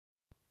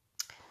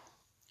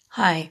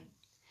Hi,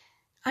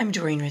 I'm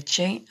Doreen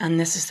Ritchie, and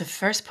this is the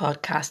first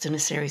podcast in a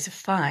series of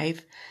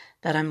 5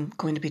 that I'm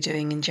going to be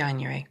doing in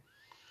January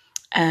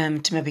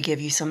to maybe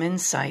give you some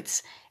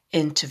insights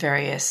into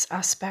various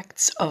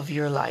aspects of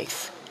your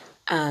life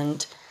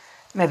and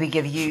maybe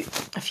give you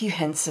a few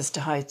hints as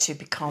to how to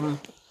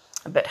become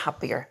a bit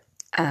happier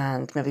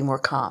and maybe more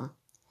calm.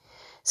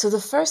 So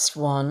the first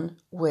one,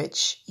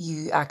 which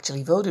you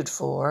actually voted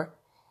for,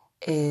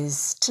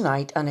 is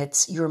tonight, and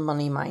it's your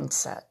money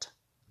mindset.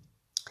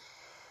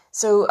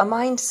 So a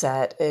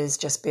mindset is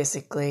just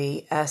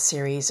basically a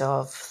series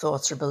of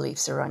thoughts or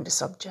beliefs around a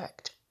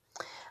subject.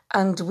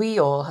 And we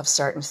all have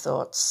certain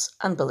thoughts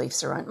and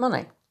beliefs around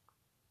money.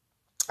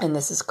 And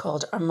this is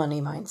called our money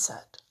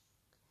mindset.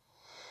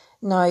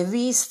 Now,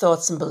 these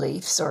thoughts and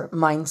beliefs or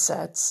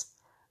mindsets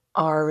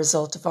are a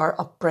result of our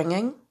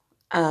upbringing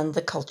and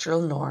the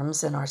cultural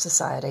norms in our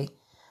society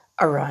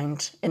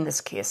around, in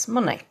this case,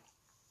 money.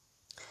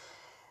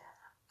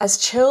 As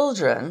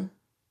children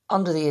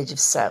under the age of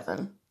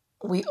 7,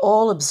 we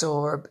all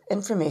absorb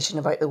information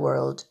about the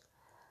world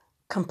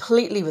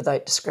completely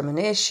without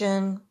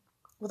discrimination,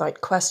 without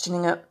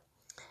questioning it.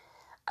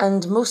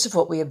 And most of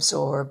what we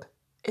absorb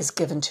is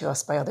given to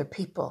us by other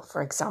people.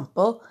 For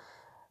example,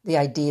 the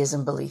ideas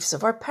and beliefs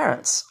of our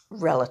parents,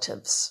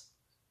 relatives,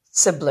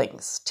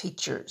 siblings,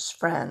 teachers,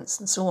 friends,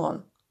 and so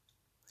on.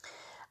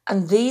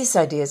 And these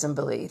ideas and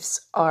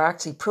beliefs are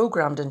actually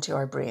programmed into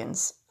our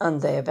brains, and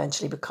they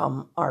eventually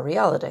become our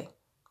reality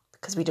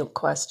because we don't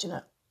question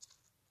it.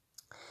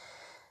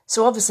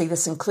 So obviously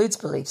this includes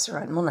beliefs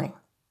around money.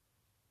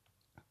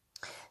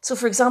 So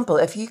for example,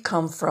 if you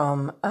come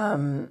from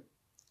a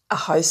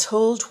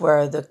household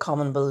where the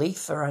common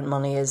belief around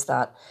money is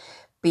that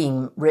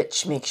being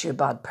rich makes you a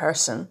bad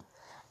person,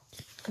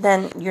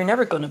 then you're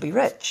never going to be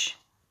rich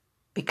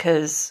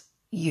because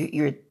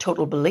your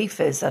total belief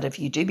is that if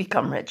you do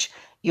become rich,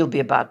 you'll be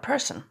a bad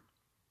person.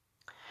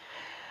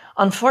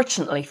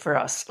 Unfortunately for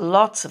us,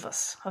 lots of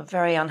us have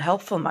very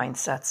unhelpful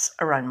mindsets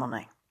around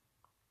money.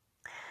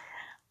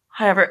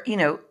 However,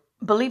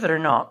 believe it or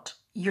not,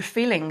 your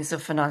feelings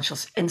of financial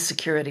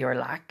insecurity or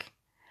lack,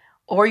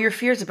 or your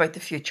fears about the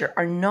future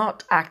are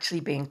not actually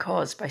being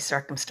caused by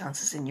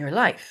circumstances in your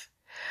life,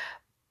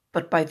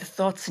 but by the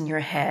thoughts in your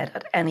head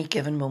at any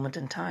given moment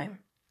in time.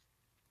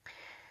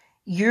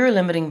 Your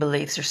limiting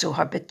beliefs are so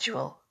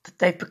habitual that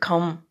they've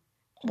become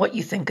what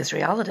you think is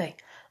reality.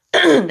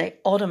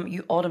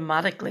 You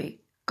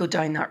automatically go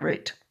down that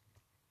route.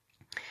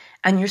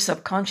 And your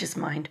subconscious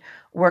mind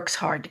works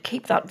hard to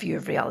keep that view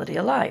of reality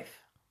alive.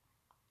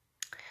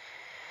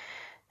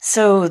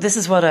 So this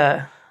is what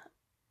a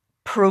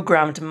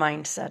programmed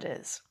mindset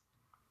is.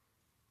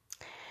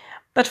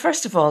 But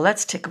first of all,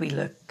 let's take a wee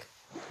look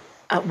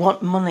at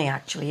what money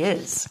actually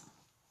is.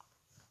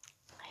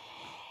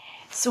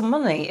 So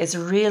money is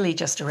really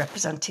just a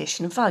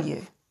representation of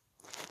value.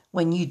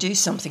 When you do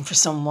something for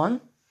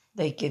someone,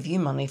 they give you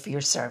money for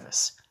your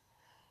service.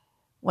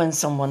 When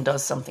someone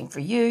does something for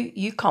you,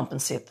 you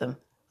compensate them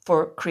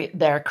for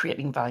their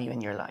creating value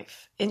in your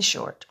life. In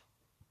short,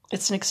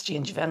 it's an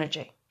exchange of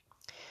energy.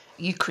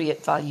 You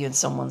create value in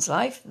someone's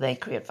life, they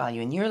create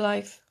value in your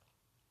life.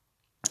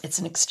 It's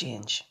an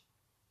exchange.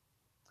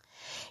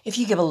 If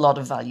you give a lot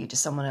of value to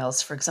someone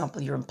else, for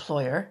example, your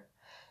employer,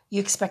 you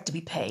expect to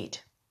be paid.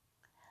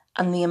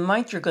 And the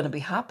amount you're going to be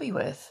happy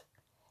with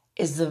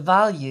is the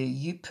value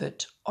you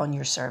put on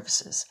your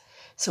services.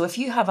 So if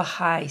you have a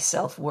high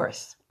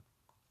self-worth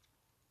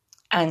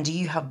and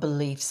you have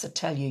beliefs that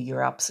tell you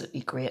you're absolutely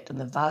great and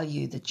the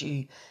value that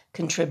you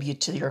contribute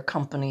to your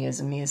company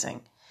is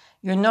amazing,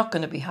 you're not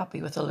going to be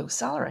happy with a low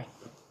salary.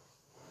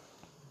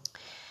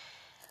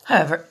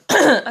 However,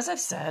 as I've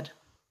said,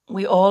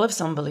 we all have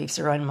some beliefs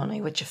around money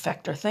which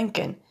affect our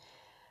thinking.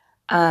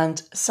 And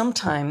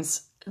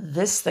sometimes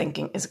this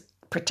thinking is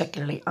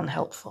particularly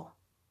unhelpful.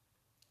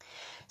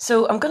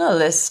 So I'm going to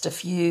list a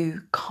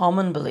few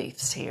common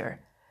beliefs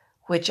here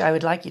which I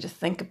would like you to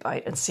think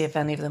about and see if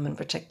any of them in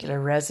particular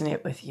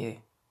resonate with you.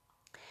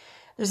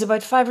 There's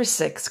about 5 or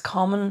 6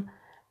 common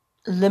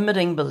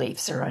limiting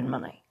beliefs around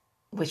money,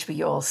 which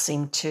we all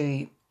seem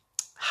to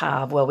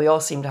have. Well, we all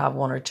seem to have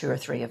 1 or 2 or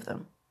 3 of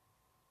them.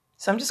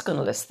 So I'm just going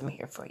to list them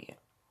here for you.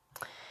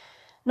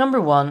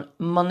 Number 1,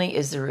 money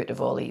is the root of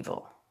all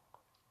evil.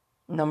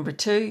 Number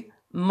 2,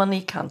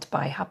 money can't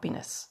buy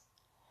happiness.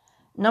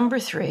 Number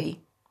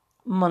 3,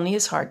 money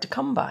is hard to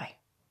come by.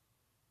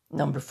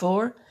 Number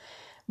 4,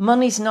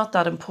 money's not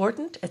that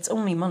important, it's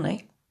only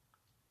money.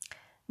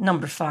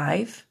 Number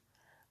 5,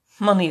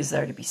 money is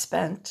there to be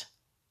spent.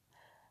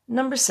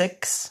 Number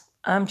 6,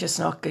 I'm just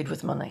not good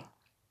with money.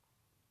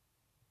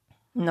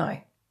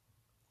 Now,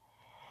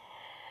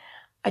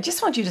 I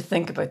just want you to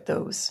think about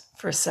those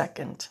for a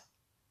second.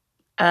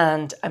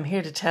 And I'm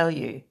here to tell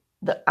you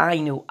that I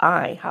know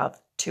I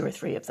have 2 or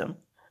 3 of them.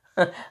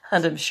 And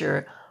I'm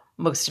sure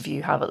most of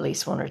you have at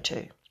least 1 or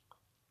 2.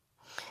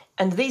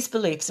 And these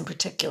beliefs in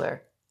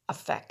particular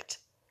affect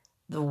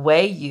the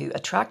way you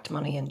attract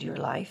money into your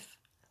life,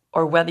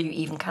 or whether you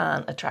even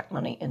can attract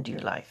money into your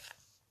life.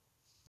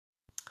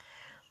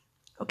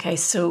 Okay,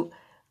 so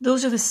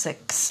those are the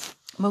 6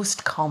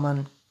 most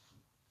common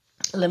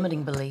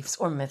limiting beliefs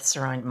or myths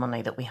around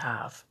money that we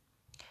have.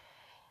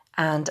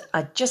 And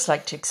I'd just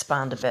like to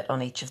expand a bit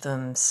on each of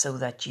them so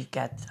that you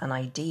get an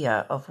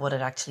idea of what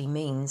it actually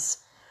means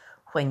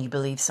when you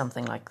believe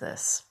something like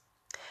this.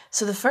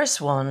 So the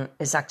first one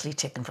is actually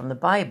taken from the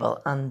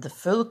Bible, and the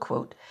full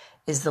quote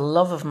is, "The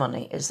love of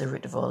money is the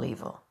root of all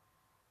evil."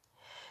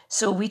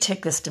 So we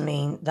take this to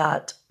mean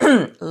that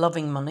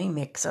loving money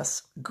makes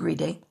us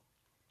greedy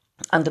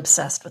and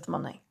obsessed with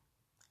money.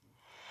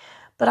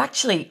 But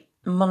actually,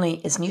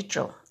 money is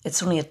neutral.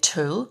 It's only a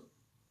tool.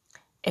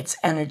 It's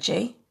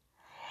energy.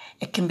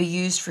 It can be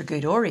used for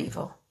good or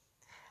evil.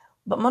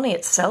 But money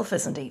itself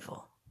isn't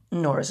evil,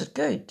 nor is it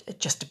good. It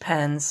just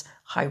depends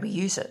how we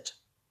use it.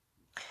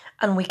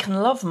 And we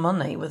can love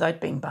money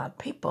without being bad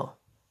people.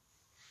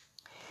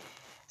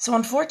 So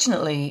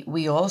unfortunately,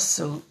 we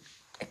also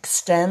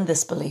extend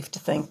this belief to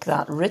think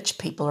that rich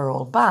people are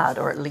all bad,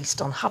 or at least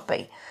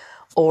unhappy,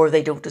 or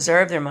they don't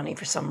deserve their money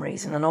for some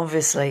reason. And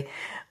obviously,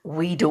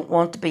 we don't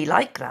want to be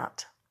like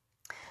that.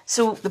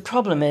 So the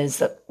problem is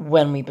that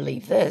when we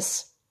believe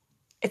this,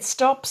 it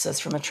stops us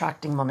from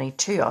attracting money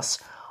to us,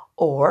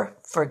 or,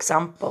 for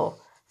example,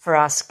 for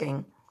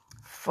asking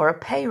for a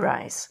pay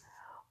rise,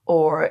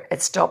 or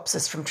it stops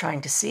us from trying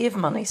to save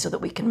money so that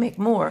we can make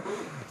more.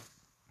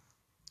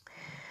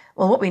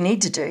 Well, what we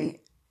need to do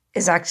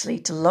is actually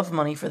to love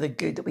money for the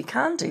good that we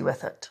can do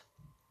with it.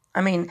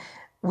 I mean,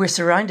 we're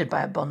surrounded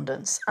by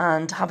abundance,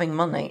 and having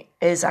money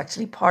is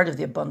actually part of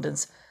the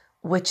abundance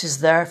which is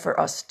there for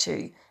us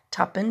to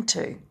tap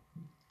into.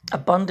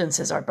 Abundance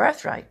is our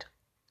birthright.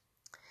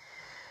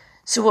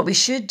 So what we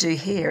should do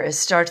here is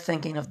start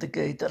thinking of the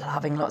good that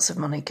having lots of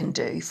money can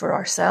do for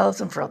ourselves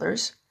and for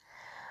others,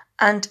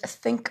 and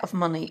think of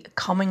money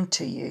coming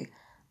to you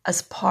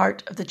as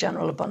part of the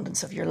general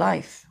abundance of your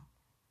life.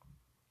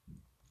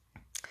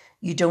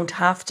 You don't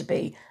have to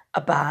be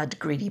a bad,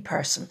 greedy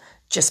person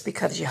just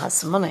because you have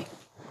some money.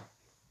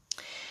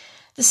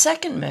 The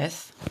second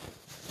myth,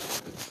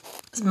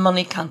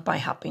 money can't buy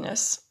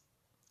happiness,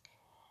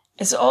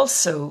 is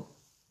also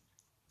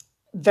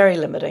very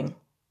limiting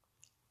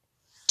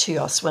to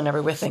us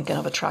whenever we're thinking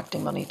of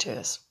attracting money to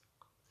us.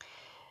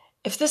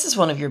 If this is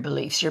one of your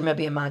beliefs, you're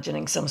maybe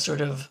imagining some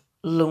sort of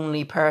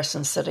lonely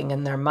person sitting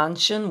in their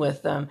mansion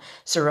with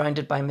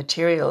surrounded by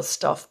material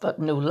stuff but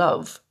no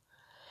love.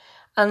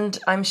 And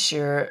I'm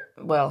sure,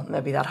 well,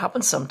 maybe that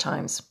happens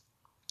sometimes.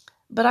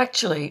 But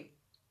actually,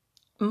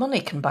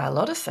 money can buy a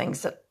lot of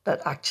things that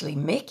actually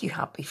make you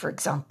happy. For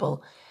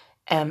example,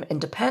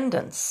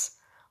 independence,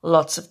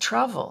 lots of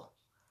travel,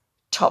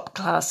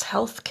 top-class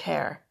health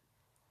care.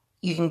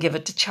 You can give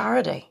it to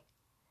charity.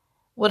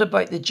 What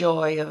about the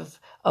joy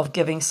of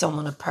giving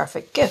someone a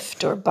perfect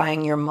gift, or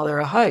buying your mother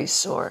a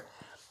house, or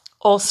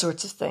all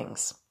sorts of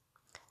things?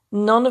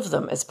 None of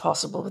them is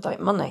possible without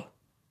money.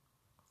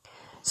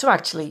 So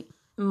actually,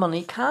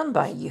 money can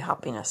buy you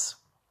happiness.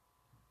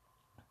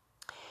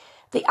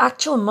 The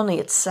actual money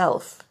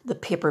itself, the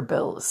paper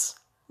bills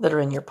that are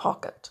in your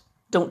pocket,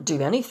 don't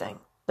do anything.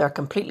 They're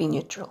completely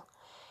neutral.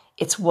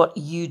 It's what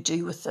you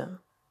do with them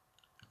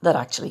that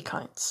actually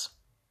counts.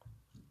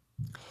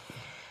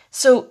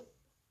 So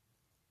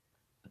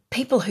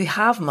people who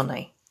have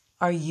money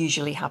are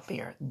usually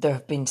happier. There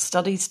have been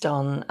studies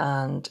done,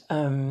 and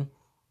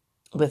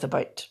with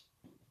about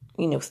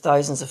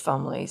thousands of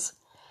families,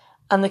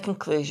 and the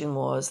conclusion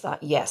was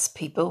that yes,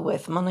 people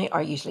with money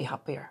are usually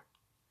happier.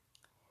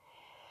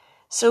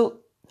 So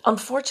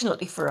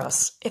unfortunately for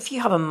us, if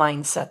you have a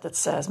mindset that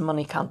says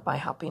money can't buy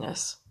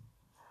happiness,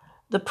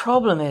 the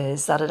problem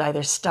is that it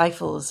either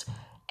stifles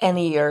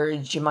any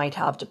urge you might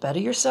have to better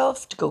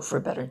yourself, to go for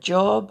a better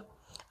job,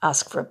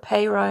 ask for a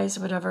pay rise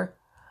or whatever.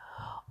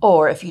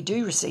 Or if you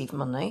do receive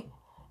money,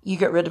 you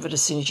get rid of it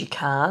as soon as you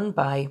can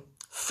by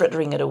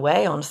frittering it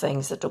away on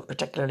things that don't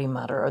particularly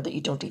matter or that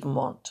you don't even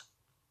want.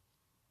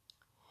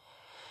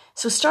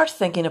 So start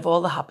thinking of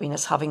all the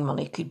happiness having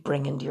money could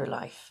bring into your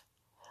life,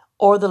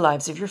 or the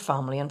lives of your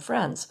family and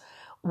friends.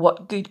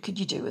 What good could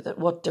you do with it?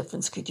 What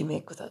difference could you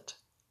make with it?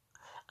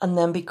 And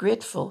then be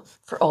grateful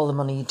for all the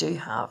money you do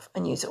have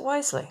and use it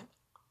wisely.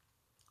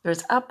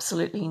 There's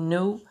absolutely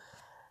no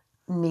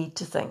need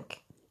to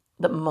think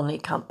that money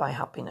can't buy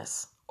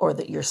happiness, or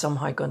that you're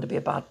somehow going to be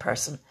a bad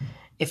person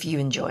if you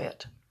enjoy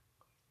it.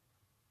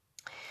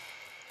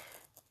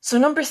 So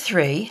number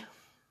 3,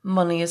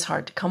 money is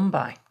hard to come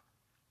by.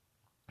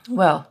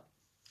 Well,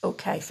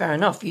 okay, fair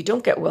enough. You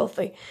don't get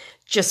wealthy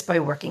just by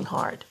working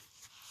hard.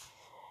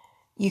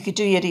 You could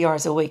do 80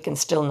 hours a week and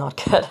still not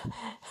get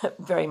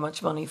very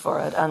much money for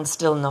it and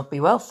still not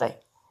be wealthy.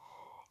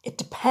 It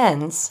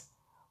depends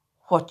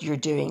what you're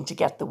doing to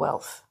get the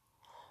wealth.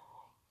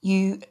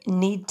 You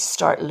need to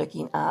start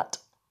looking at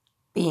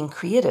being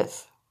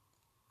creative.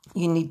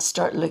 You need to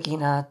start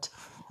looking at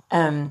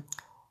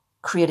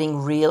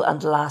creating real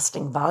and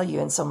lasting value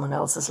in someone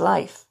else's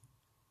life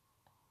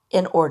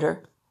in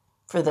order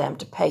for them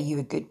to pay you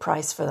a good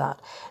price for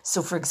that.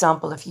 So, for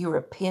example, if you were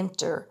a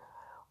painter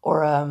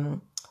or a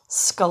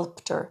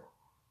sculptor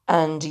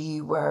and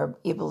you were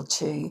able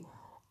to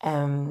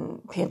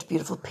paint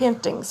beautiful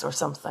paintings or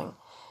something,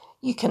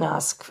 You can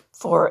ask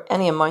for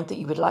any amount that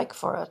you would like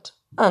for it.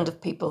 And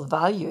if people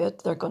value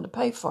it, they're going to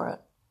pay for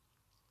it.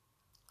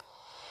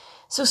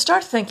 So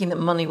start thinking that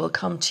money will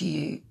come to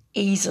you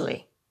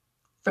easily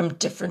from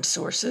different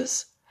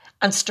sources,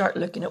 and start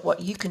looking at what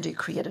you can do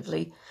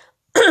creatively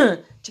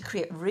to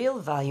create real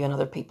value in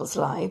other people's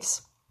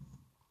lives.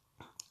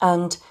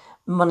 And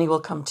money will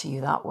come to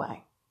you that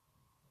way.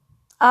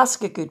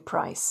 Ask a good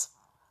price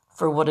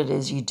for what it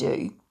is you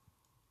do,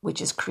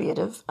 which is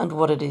creative, and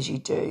what it is you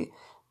do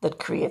that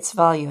creates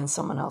value in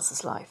someone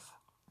else's life.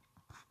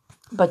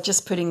 But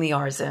just putting the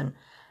hours in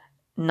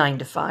 9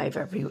 to 5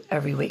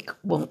 every week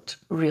won't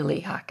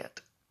really hack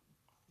it.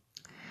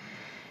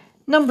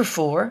 Number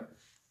 4,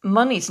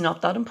 money's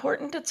not that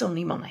important, it's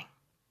only money.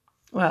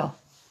 Well,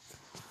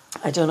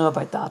 I don't know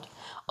about that,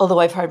 although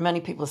I've heard many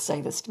people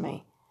say this to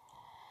me.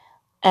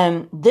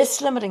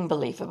 This limiting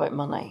belief about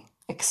money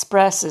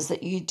expresses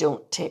that you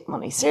don't take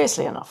money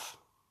seriously enough.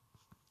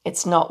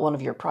 It's not one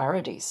of your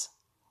priorities.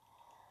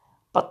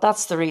 But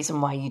that's the reason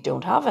why you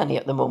don't have any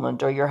at the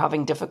moment, or you're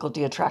having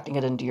difficulty attracting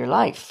it into your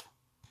life.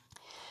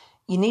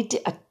 You need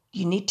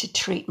to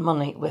treat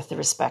money with the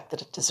respect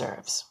that it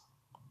deserves.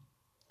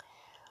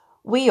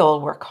 We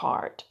all work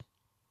hard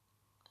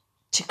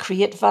to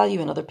create value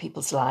in other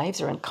people's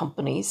lives or in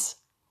companies,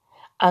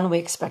 and we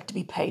expect to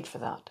be paid for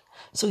that.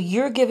 So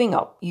you're giving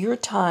up your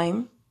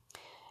time,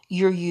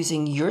 you're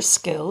using your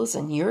skills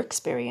and your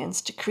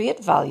experience to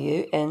create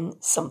value in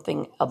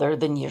something other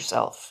than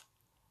yourself.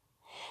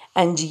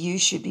 And you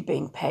should be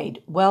being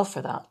paid well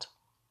for that.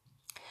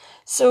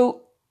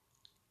 So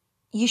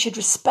you should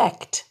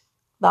respect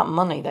that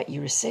money that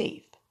you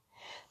receive.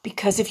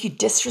 Because if you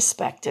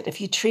disrespect it, if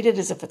you treat it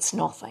as if it's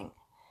nothing,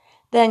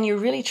 then you're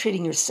really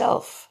treating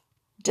yourself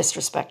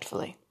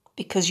disrespectfully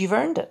because you've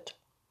earned it.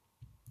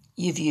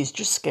 You've used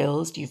your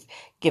skills, you've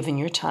given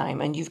your time,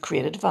 and you've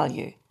created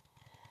value.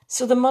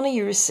 So the money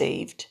you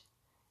received,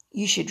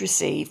 you should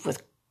receive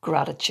with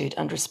gratitude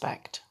and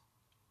respect.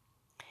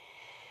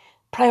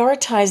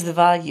 Prioritize the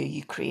value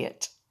you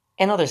create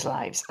in others'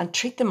 lives and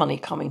treat the money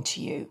coming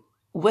to you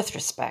with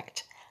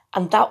respect,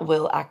 and that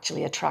will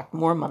actually attract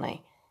more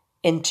money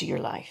into your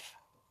life.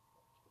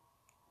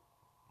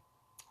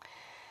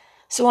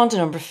 So on to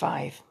number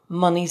 5,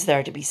 money's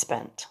there to be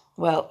spent.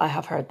 Well, I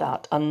have heard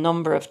that a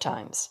number of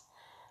times.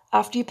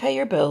 After you pay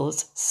your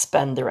bills,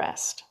 spend the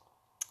rest.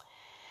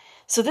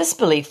 So this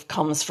belief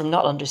comes from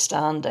not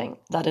understanding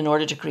that in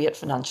order to create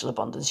financial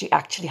abundance, you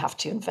actually have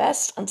to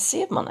invest and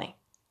save money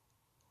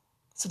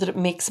so that it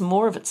makes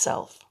more of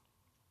itself.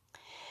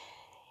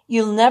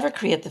 You'll never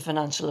create the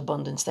financial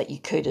abundance that you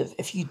could have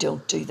if you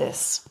don't do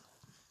this.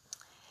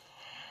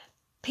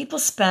 People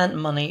spend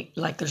money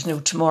like there's no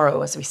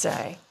tomorrow, as we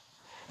say,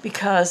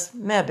 because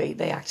maybe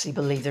they actually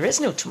believe there is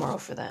no tomorrow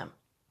for them.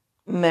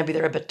 Maybe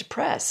they're a bit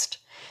depressed.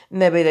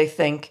 Maybe they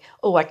think,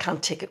 oh, I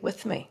can't take it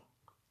with me.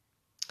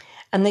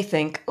 And they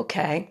think,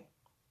 okay,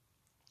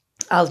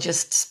 I'll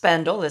just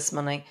spend all this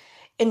money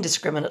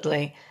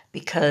indiscriminately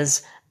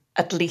because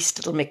at least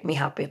it'll make me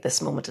happy at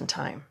this moment in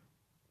time.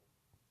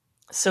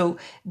 So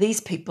these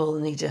people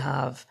need to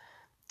have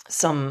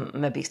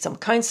maybe some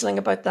counselling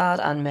about that,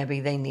 and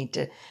maybe they need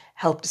to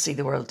help to see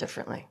the world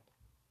differently.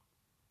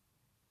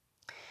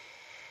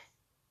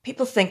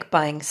 People think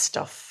buying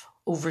stuff,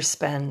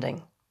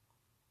 overspending,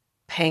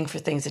 paying for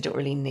things they don't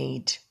really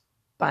need,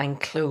 buying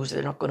clothes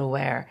they're not going to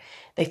wear,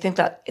 they think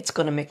that it's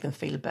going to make them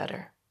feel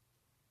better.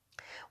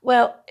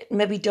 Well, it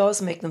maybe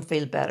does make them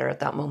feel better at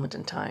that moment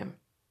in time.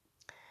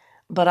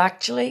 But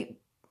actually,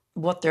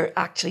 what they're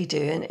actually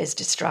doing is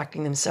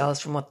distracting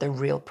themselves from what their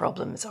real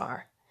problems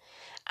are.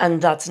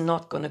 And that's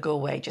not going to go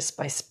away just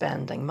by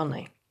spending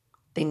money.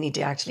 They need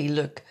to actually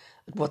look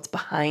at what's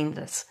behind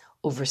this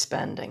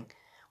overspending,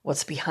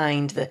 what's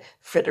behind the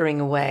frittering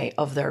away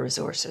of their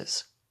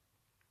resources.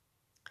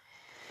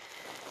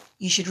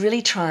 You should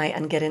really try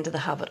and get into the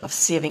habit of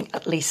saving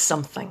at least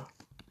something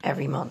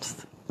every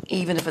month.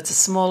 Even if it's a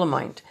small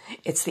amount,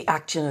 it's the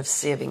action of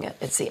saving it.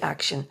 It's the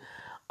action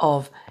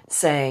of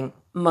saying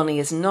money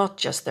is not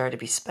just there to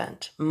be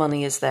spent.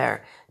 Money is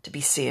there to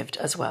be saved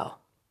as well.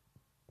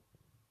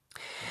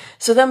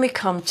 So then we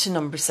come to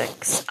number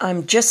 6.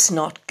 I'm just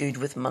not good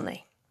with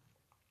money.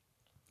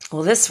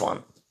 Well, this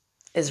one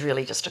is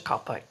really just a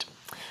cop-out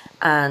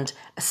and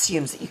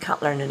assumes that you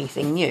can't learn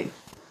anything new.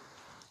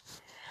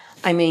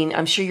 I mean,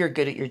 I'm sure you're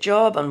good at your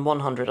job and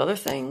 100 other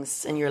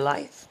things in your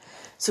life.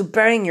 So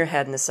burying your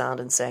head in the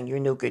sand and saying you're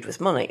no good with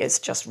money is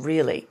just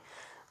really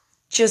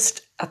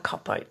just a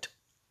cop-out.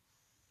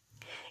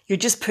 You're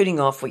just putting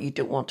off what you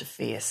don't want to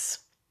face.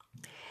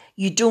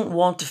 You don't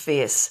want to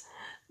face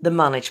the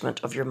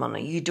management of your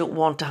money. You don't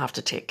want to have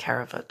to take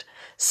care of it.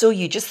 So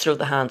you just throw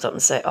the hands up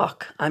and say, oh,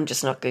 I'm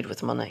just not good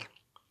with money.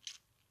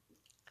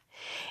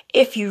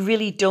 If you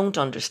really don't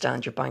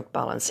understand your bank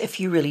balance, if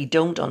you really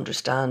don't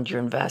understand your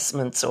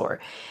investments or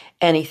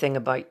anything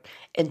about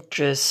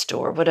interest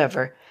or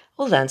whatever,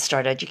 well then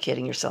start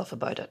educating yourself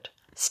about it.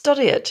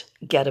 Study it,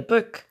 get a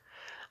book,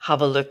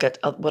 have a look at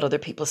what other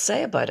people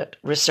say about it,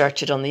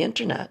 research it on the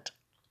internet.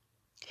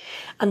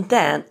 And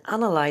then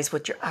analyze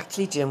what you're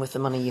actually doing with the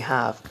money you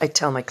have. I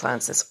tell my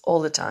clients this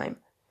all the time.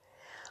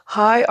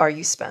 How are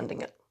you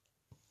spending it?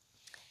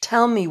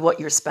 Tell me what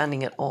you're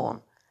spending it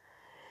on.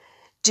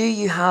 Do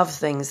you have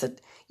things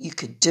that you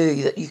could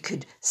do, that you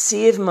could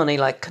save money,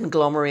 like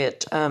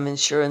conglomerate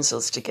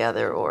insurances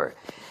together, or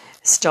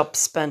stop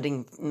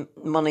spending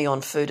money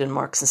on food in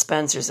Marks and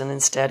Spencer's and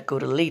instead go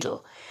to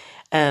Lidl?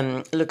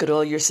 Look at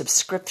all your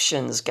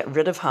subscriptions, get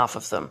rid of half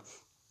of them.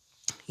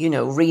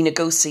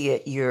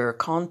 Renegotiate your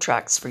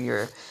contracts for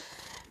your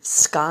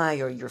Sky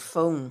or your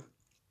phone.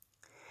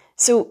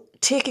 So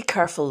take a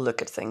careful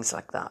look at things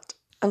like that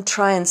and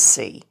try and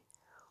see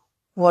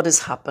what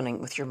is happening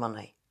with your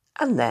money.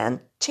 And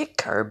then take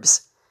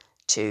curbs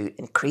to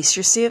increase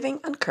your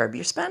saving and curb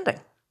your spending.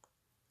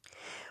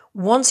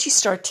 Once you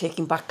start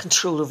taking back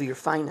control over your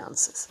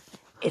finances,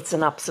 it's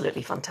an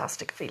absolutely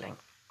fantastic feeling.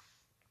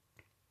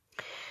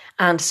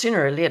 And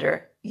sooner or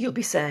later, you'll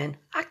be saying,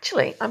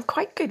 actually, I'm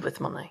quite good with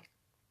money.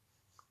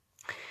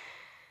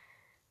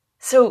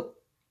 So,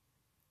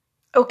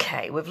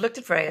 okay, we've looked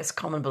at various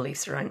common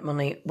beliefs around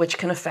money which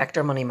can affect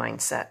our money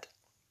mindset,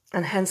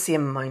 and hence the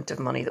amount of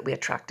money that we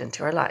attract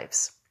into our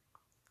lives.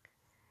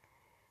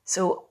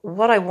 So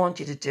what I want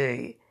you to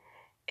do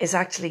is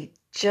actually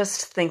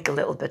just think a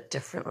little bit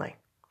differently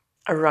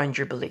around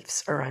your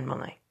beliefs around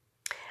money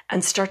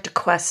and start to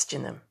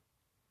question them.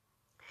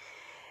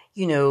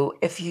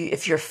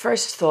 If your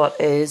first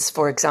thought is,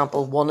 for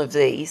example, one of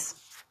these,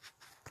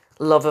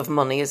 love of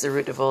money is the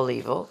root of all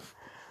evil,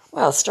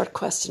 well, start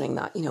questioning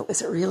that.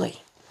 Is it really?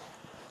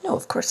 No,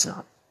 of course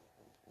not.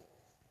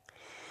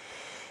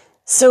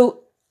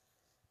 So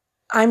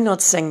I'm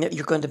not saying that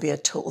you're going to be a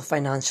total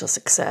financial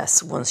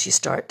success once you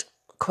start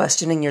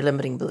questioning your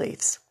limiting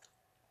beliefs.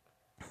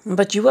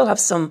 But you will have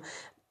some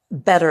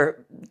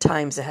better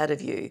times ahead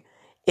of you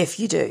if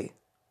you do.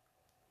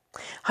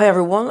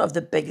 However, one of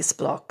the biggest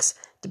blocks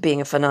to being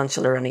a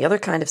financial or any other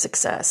kind of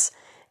success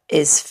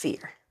is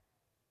fear.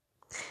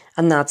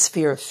 And that's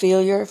fear of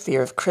failure,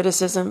 fear of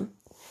criticism,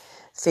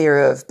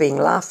 fear of being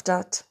laughed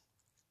at.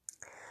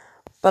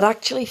 But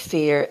actually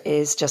fear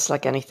is just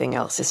like anything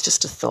else. It's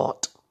just a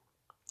thought.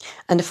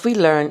 And if we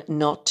learn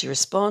not to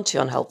respond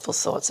to unhelpful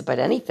thoughts about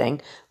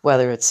anything,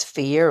 whether it's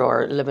fear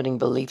or limiting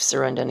beliefs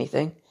around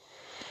anything,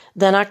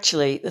 then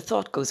actually the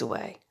thought goes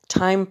away.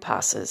 Time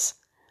passes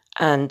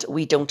and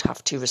we don't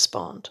have to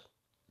respond.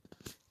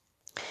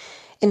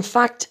 In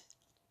fact,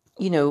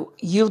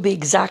 you'll be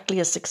exactly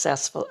as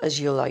successful as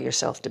you allow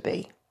yourself to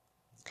be.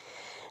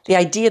 The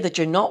idea that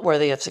you're not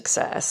worthy of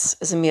success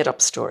is a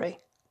made-up story.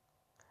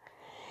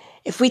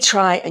 If we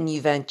try a new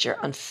venture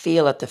and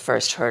fail at the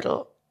first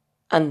hurdle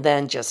and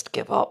then just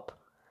give up,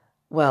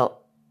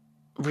 well,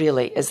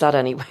 really, is that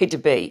any way to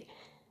be?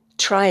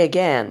 Try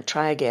again,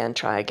 try again,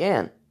 try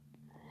again.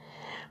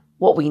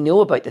 What we know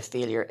about the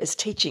failure is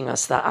teaching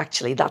us that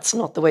actually that's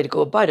not the way to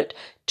go about it.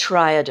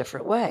 Try a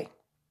different way.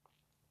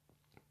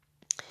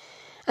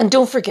 And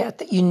don't forget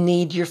that you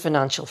need your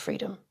financial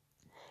freedom.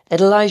 It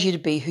allows you to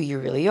be who you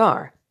really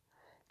are,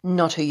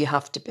 not who you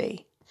have to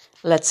be.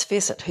 Let's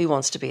face it, who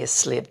wants to be a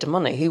slave to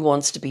money? Who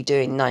wants to be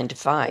doing 9 to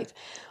 5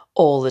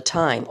 all the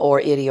time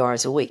or 80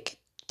 hours a week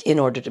in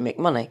order to make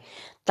money?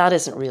 That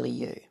isn't really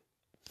you.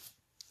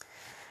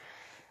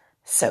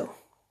 So,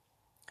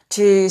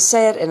 to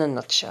say it in a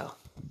nutshell,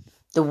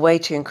 the way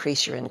to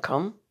increase your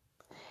income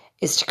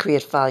is to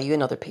create value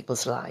in other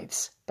people's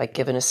lives by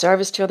giving a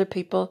service to other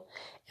people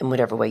in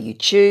whatever way you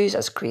choose,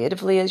 as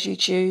creatively as you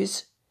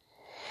choose.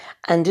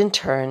 And in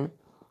turn,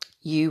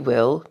 you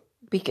will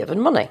be given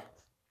money.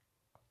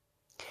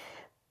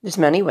 There's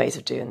many ways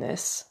of doing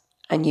this,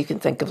 and you can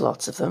think of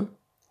lots of them.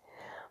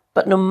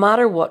 But no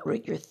matter what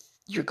route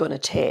you're going to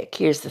take,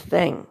 here's the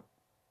thing.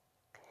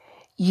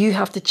 You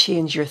have to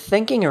change your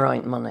thinking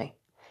around money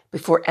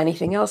before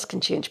anything else can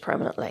change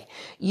permanently.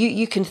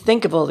 You can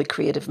think of all the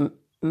creative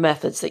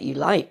methods that you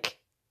like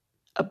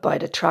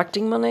about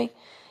attracting money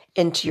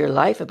into your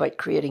life, about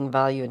creating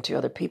value into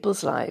other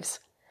people's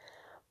lives.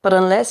 But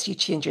unless you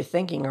change your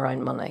thinking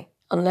around money,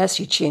 unless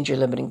you change your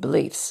limiting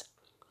beliefs,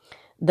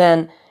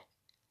 then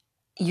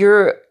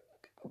your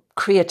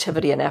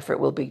creativity and effort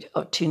will be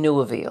to no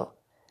avail,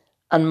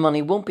 and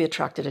money won't be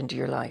attracted into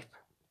your life.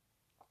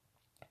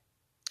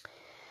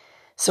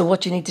 So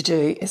what you need to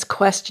do is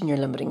question your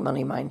limiting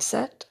money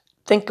mindset,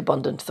 think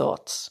abundant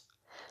thoughts,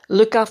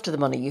 look after the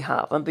money you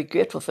have and be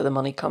grateful for the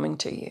money coming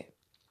to you.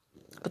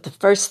 But the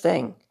first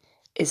thing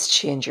is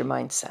change your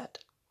mindset.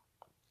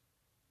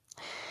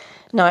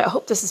 Now, I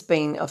hope this has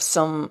been of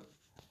some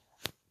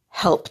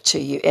help to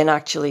you in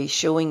actually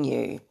showing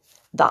you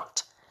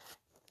that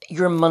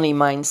your money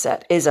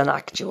mindset is an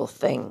actual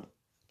thing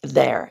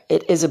there.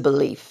 It is a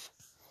belief.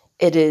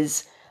 It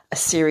is a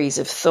series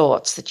of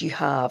thoughts that you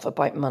have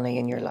about money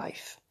in your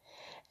life.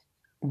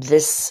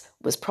 This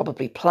was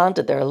probably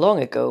planted there long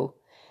ago,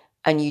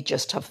 and you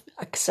just have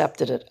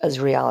accepted it as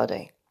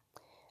reality.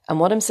 And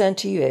what I'm saying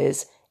to you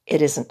is,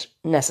 it isn't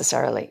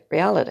necessarily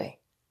reality.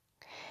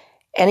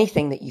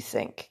 Anything that you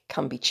think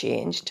can be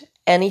changed.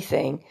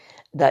 Anything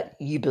that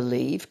you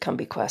believe can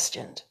be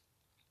questioned.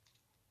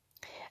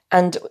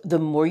 And the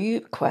more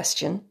you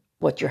question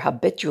what your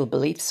habitual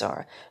beliefs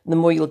are, the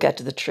more you'll get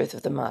to the truth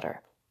of the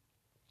matter,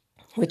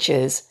 which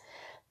is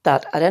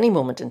that at any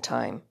moment in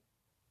time,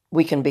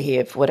 we can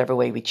behave whatever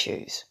way we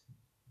choose.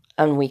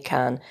 And we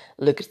can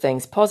look at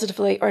things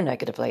positively or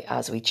negatively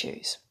as we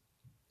choose.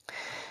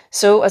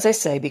 So, as I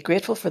say, be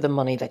grateful for the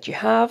money that you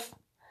have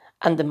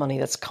and the money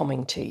that's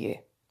coming to you.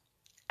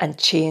 And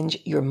change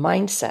your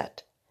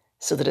mindset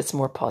so that it's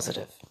more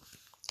positive.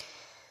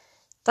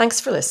 Thanks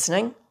for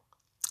listening.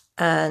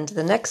 And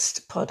the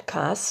next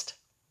podcast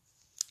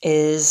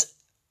is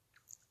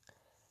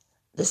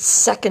the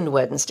second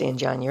Wednesday in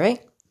January,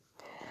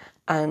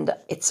 and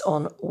it's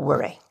on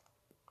worry.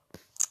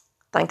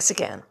 Thanks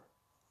again.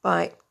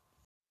 Bye.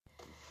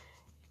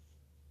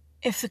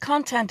 If the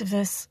content of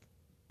this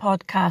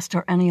podcast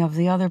or any of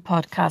the other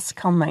podcasts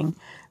coming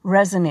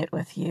resonate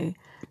with you,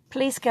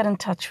 please get in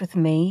touch with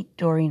me,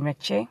 Doreen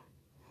Ritchie,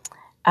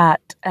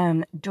 at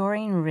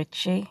Doreen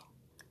Ritchie,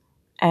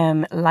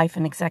 Life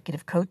and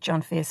Executive Coach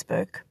on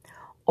Facebook,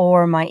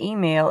 or my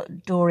email,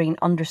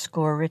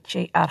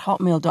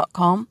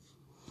 Doreen_Ritchie@hotmail.com,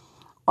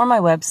 or my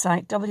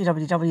website,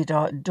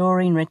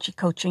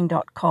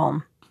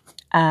 www.doreenritchiecoaching.com,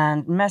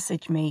 and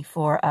message me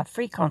for a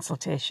free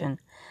consultation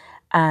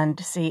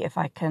and see if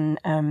I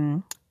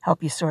can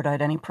help you sort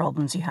out any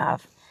problems you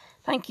have.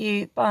 Thank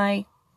you. Bye.